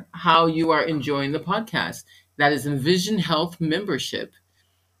there how you are enjoying the podcast. That is Envision Health membership.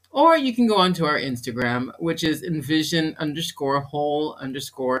 Or you can go onto our Instagram, which is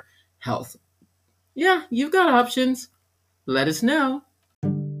envision_whole_health. Yeah, you've got options. Let us know.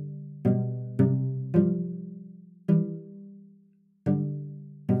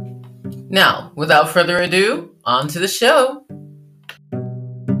 Now, without further ado, on to the show.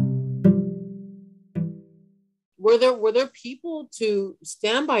 Were there people to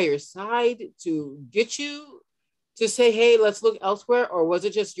stand by your side to get you to say, hey, let's look elsewhere? Or was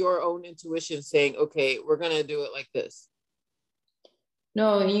it just your own intuition saying, okay, we're going to do it like this?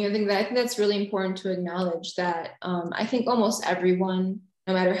 No, I think that's really important to acknowledge that I think almost everyone,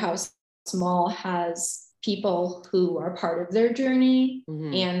 no matter how small, has people who are part of their journey.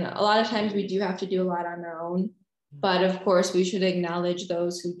 Mm-hmm. And a lot of times we do have to do a lot on our own. But of course, we should acknowledge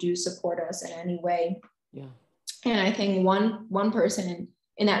those who do support us in any way. Yeah. And I think one person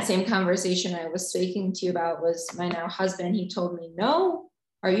in that same conversation I was speaking to you about was my now husband. He told me, no,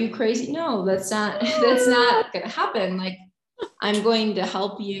 are you crazy? No, that's not going to happen. Like, I'm going to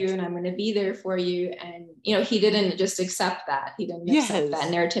help you and I'm going to be there for you. And, he didn't just accept that. He didn't accept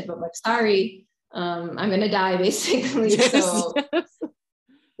that narrative of like, sorry, I'm going to die basically. Yes, so yes.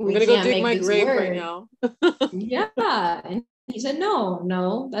 we I'm going to go dig my grave work right now. Yeah. And he said,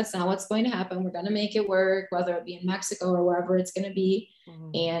 no, that's not what's going to happen. We're going to make it work, whether it be in Mexico or wherever it's going to be.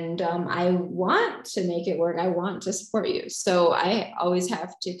 Mm-hmm. And I want to make it work. I want to support you. So I always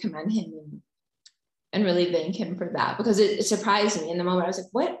have to commend him and really thank him for that, because it surprised me in the moment. I was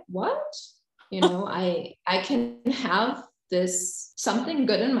like, what? I can have this something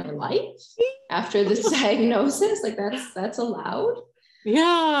good in my life after this diagnosis. Like that's allowed.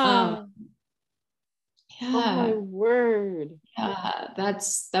 Yeah. Yeah. Oh my word. Yeah,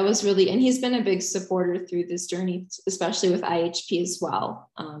 that was really, and he's been a big supporter through this journey, especially with IHP as well.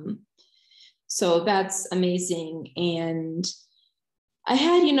 So that's amazing. And I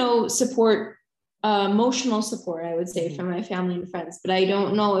had, support, emotional support, I would say, mm-hmm. from my family and friends, but I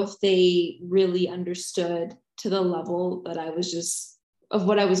don't know if they really understood to the level that I was just of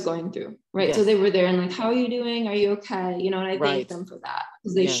what I was going through. Right. Yes. So they were there and like, how are you doing? Are you okay? And I thank them for that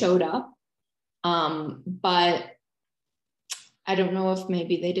because they showed up. But I don't know if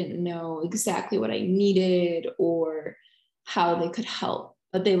maybe they didn't know exactly what I needed or how they could help,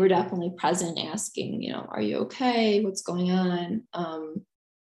 but they were definitely present asking, are you okay? What's going on?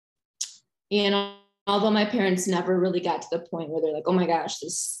 And although my parents never really got to the point where they're like, oh my gosh,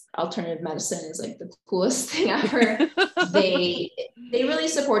 this alternative medicine is like the coolest thing ever. they really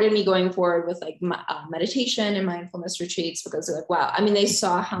supported me going forward with like meditation and mindfulness retreats, because they're like, wow. I mean, they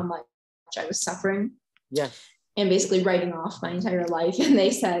saw how much I was suffering. Yes. And basically writing off my entire life. And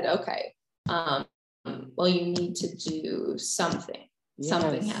they said, okay, well, you need to do something. Yes.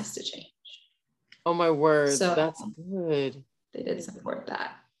 Something has to change. Oh my word. So that's good. They did support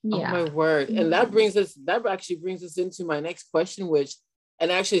that. Yeah. Oh my word. And that actually brings us into my next question, which,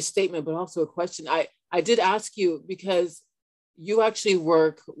 and actually a statement, but also a question. I did ask you because you actually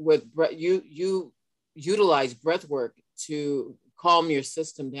work with, you utilize breath work to calm your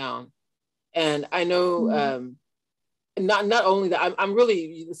system down. And I know, not only that, I'm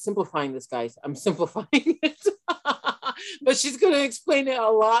really simplifying this, guys. I'm simplifying it, but she's going to explain it a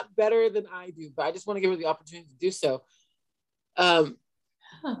lot better than I do. But I just want to give her the opportunity to do so.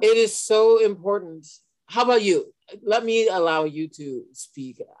 It is so important. How about you? Let me allow you to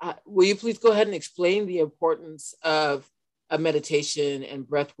speak. Will you please go ahead and explain the importance of a meditation and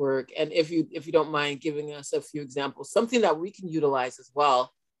breath work? And if you don't mind giving us a few examples, something that we can utilize as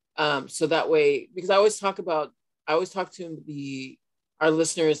well. So that way, because I always talk to our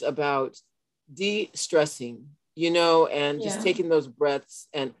listeners about de-stressing, and just taking those breaths.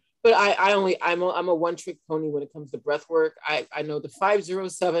 But I'm a one-trick pony when it comes to breath work. I know the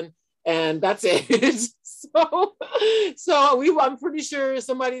 507 and that's it. I'm pretty sure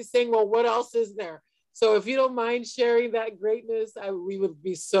somebody's saying, well, what else is there? So if you don't mind sharing that greatness, we would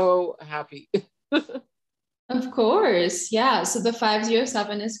be so happy. Of course. Yeah. So the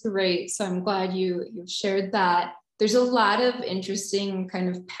 507 is great. So I'm glad you've shared that. There's a lot of interesting kind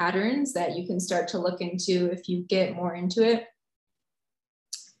of patterns that you can start to look into if you get more into it.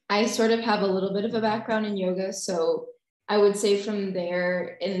 I sort of have a little bit of a background in yoga. So I would say from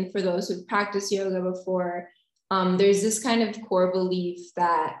there, and for those who've practiced yoga before, there's this kind of core belief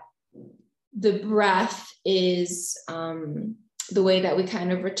that the breath is the way that we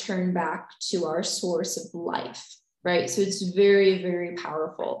kind of return back to our source of life, right? So it's very, very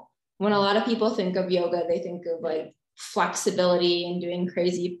powerful. When a lot of people think of yoga, they think of like flexibility and doing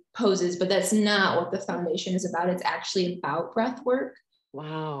crazy poses, but that's not what the foundation is about. It's actually about breath work.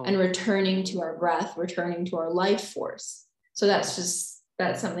 Wow. And returning to our breath, returning to our life force. So that's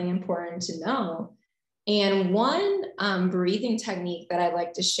that's something important to know. And one breathing technique that I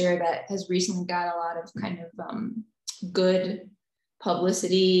like to share that has recently got a lot of kind of good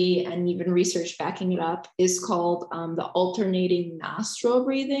publicity and even research backing it up is called the alternating nostril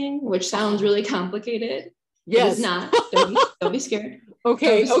breathing, which sounds really complicated. Yes. It is not. Don't be scared.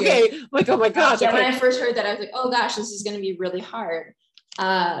 Okay. Okay. Like, oh my gosh. Yeah, Okay. when I first heard that, I was like, oh gosh, this is going to be really hard.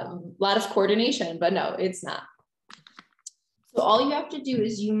 A lot of coordination, but no, it's not. So all you have to do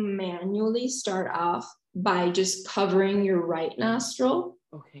is you manually start off by just covering your right nostril.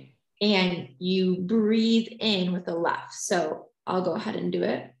 Okay. And you breathe in with the left. So I'll go ahead and do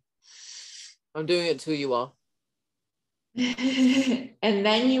it. I'm doing it too, you all. And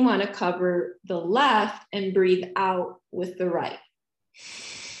then you want to cover the left and breathe out with the right.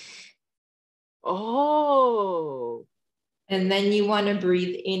 Oh. And then you want to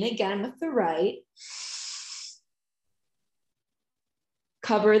breathe in again with the right.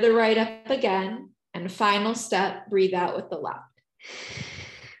 Cover the right up again. And final step, breathe out with the left.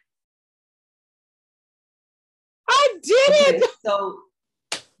 I did it. So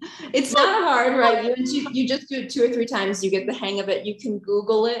it's not hard, right? You just do it 2 or 3 times, you get the hang of it. You can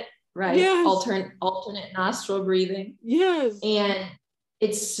Google it, right? Yes. Alternate nostril breathing. Yes. And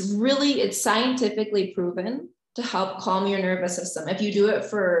it's scientifically proven to help calm your nervous system. If you do it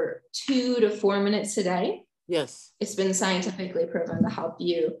for 2 to 4 minutes a day, yes, it's been scientifically proven to help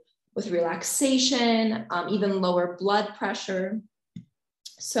you with relaxation, even lower blood pressure.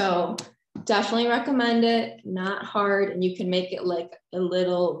 So definitely recommend it, not hard, and you can make it like a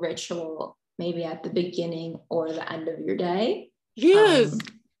little ritual, maybe at the beginning or the end of your day. Yes.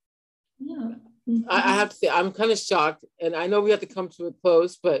 Yeah. I have to say, I'm kind of shocked, and I know we have to come to a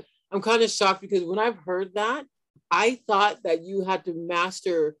close, but I'm kind of shocked because when I've heard that, I thought that you had to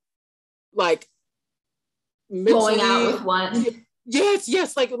master, like, mentally, going out with one.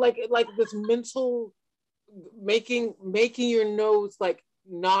 Yes, like this mental making your nose like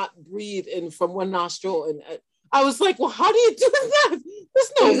not breathe in from one nostril, and I was like, well, how do you do that?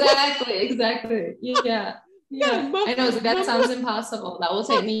 There's no Exactly. Yeah. Yeah, I know that sounds impossible. That will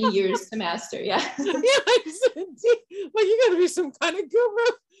take me years to master. Yeah. Yes, like you gotta be some kind of guru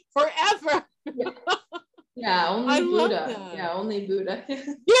forever. Yeah, only I Buddha. Yeah, only Buddha.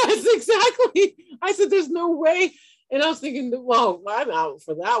 Yes, exactly. I said, there's no way. And I was thinking, well, I'm out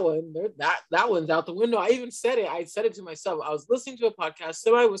for that one. That one's out the window. I even said it. I said it to myself. I was listening to a podcast.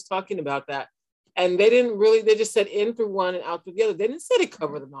 Somebody was talking about that. And they just said in through one and out through the other. They didn't say to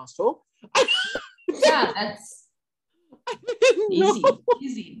cover the nostril. Yeah, that's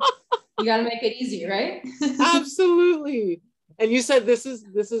easy. You got to make it easy, right? Absolutely. And you said this is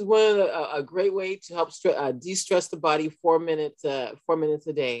one of a great way to help de-stress the body. 4 minutes a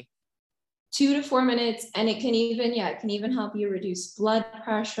day. 2 to 4 minutes, and it can even help you reduce blood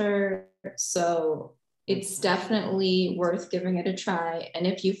pressure. So it's definitely worth giving it a try. And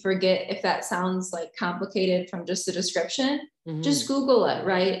if you forget, if that sounds like complicated from just the description, just Google it,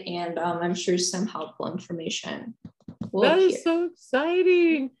 right? And I'm sure some helpful information will appear. That is so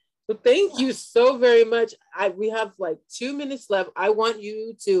exciting. So thank you so very much. We have like 2 minutes left. I want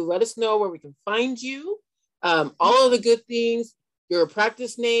you to let us know where we can find you, all of the good things, your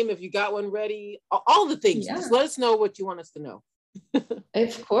practice name, if you got one ready, all the things. Yeah. Just let us know what you want us to know.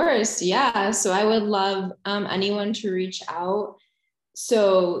 Of course. Yeah. So I would love anyone to reach out.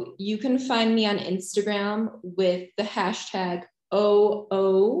 So you can find me on Instagram with the hashtag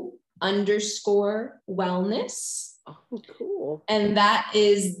OO_wellness. Oh, cool. And that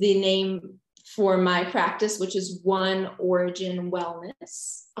is the name for my practice, which is One Origin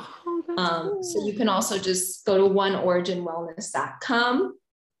Wellness. Oh, that's cool. So you can also just go to oneoriginwellness.com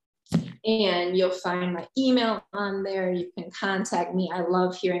and you'll find my email on there. You can contact me. I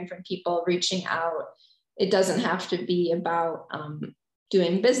love hearing from people, reaching out. It doesn't have to be about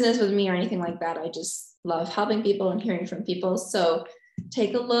doing business with me or anything like that. I just love helping people and hearing from people. So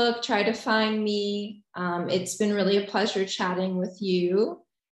take a look, try to find me. It's been really a pleasure chatting with you.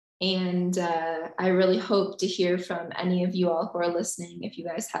 And I really hope to hear from any of you all who are listening if you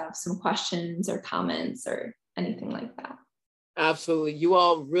guys have some questions or comments or anything like that. Absolutely. You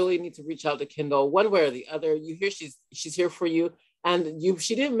all really need to reach out to Kendall one way or the other. You hear she's here for you. And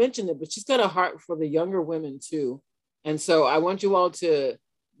she didn't mention it, but she's got a heart for the younger women too. And so I want you all to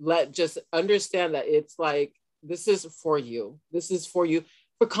just understand that it's like, this is for you. This is for you,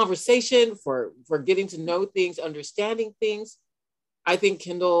 for conversation, for getting to know things, understanding things. I think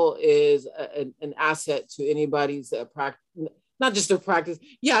Kendall is an asset to anybody's practice, not just their practice.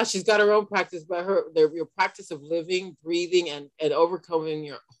 Yeah, she's got her own practice, but your practice of living, breathing, and overcoming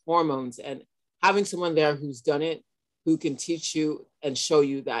your hormones, and having someone there who's done it who can teach you and show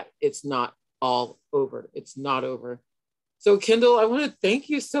you that it's not all over. It's not over. So Kendall, I want to thank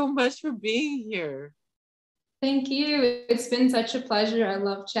you so much for being here. Thank you. It's been such a pleasure. I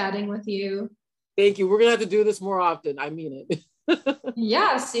love chatting with you. Thank you. We're going to have to do this more often. I mean it.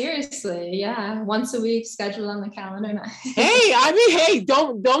 Yeah, seriously. Yeah. Once a week, scheduled on the calendar. Hey,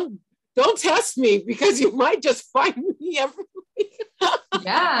 don't test me, because you might just find me every week.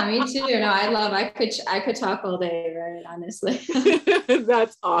 Yeah, me too. No, I could talk all day, right? Honestly.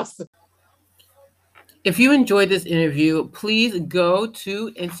 That's awesome. If you enjoyed this interview, please go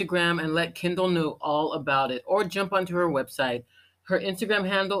to Instagram and let Kendall know all about it, or jump onto her website. Her Instagram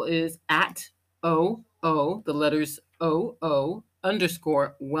handle is @OO, the letters OO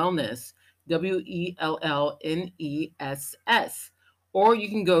 _wellness, WELLNESS. Or you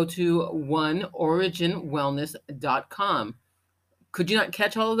can go to oneoriginwellness.com. Could you not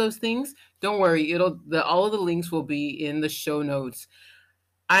catch all of those things? Don't worry, all of the links will be in the show notes.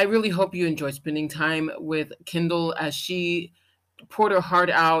 I really hope you enjoy spending time with Kendall as she poured her heart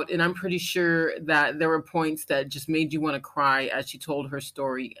out, and I'm pretty sure that there were points that just made you want to cry as she told her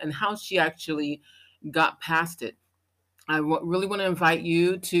story and how she actually got past it. I really want to invite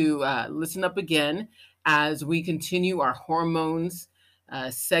you to listen up again as we continue our hormones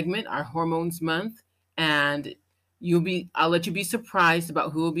segment, our hormones month, and I'll let you be surprised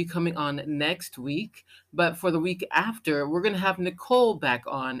about who will be coming on next week. But for the week after, we're going to have Nicole back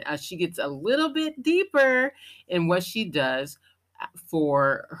on as she gets a little bit deeper in what she does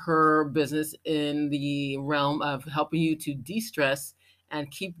for her business in the realm of helping you to de-stress and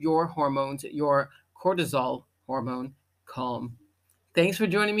keep your hormones, your cortisol hormone, calm. Thanks for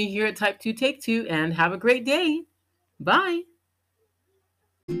joining me here at Type 2 Take 2, and have a great day. Bye.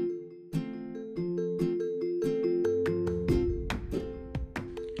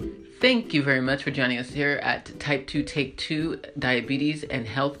 Thank you very much for joining us here at Type 2 Take 2 Diabetes and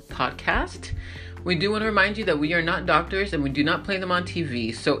Health Podcast. We do want to remind you that we are not doctors and we do not play them on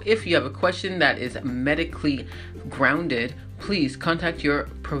TV. So if you have a question that is medically grounded, please contact your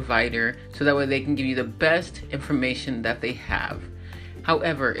provider so that way they can give you the best information that they have.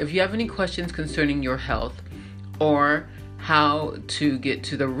 However, if you have any questions concerning your health or how to get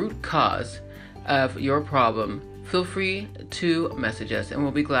to the root cause of your problem, feel free to message us and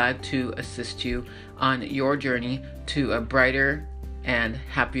we'll be glad to assist you on your journey to a brighter and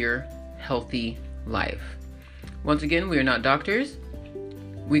happier, healthy life. Once again, we are not doctors.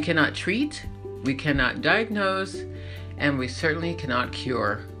 We cannot treat, we cannot diagnose, and we certainly cannot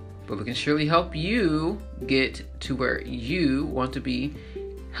cure. But we can surely help you get to where you want to be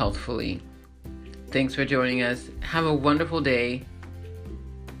healthfully. Thanks for joining us. Have a wonderful day.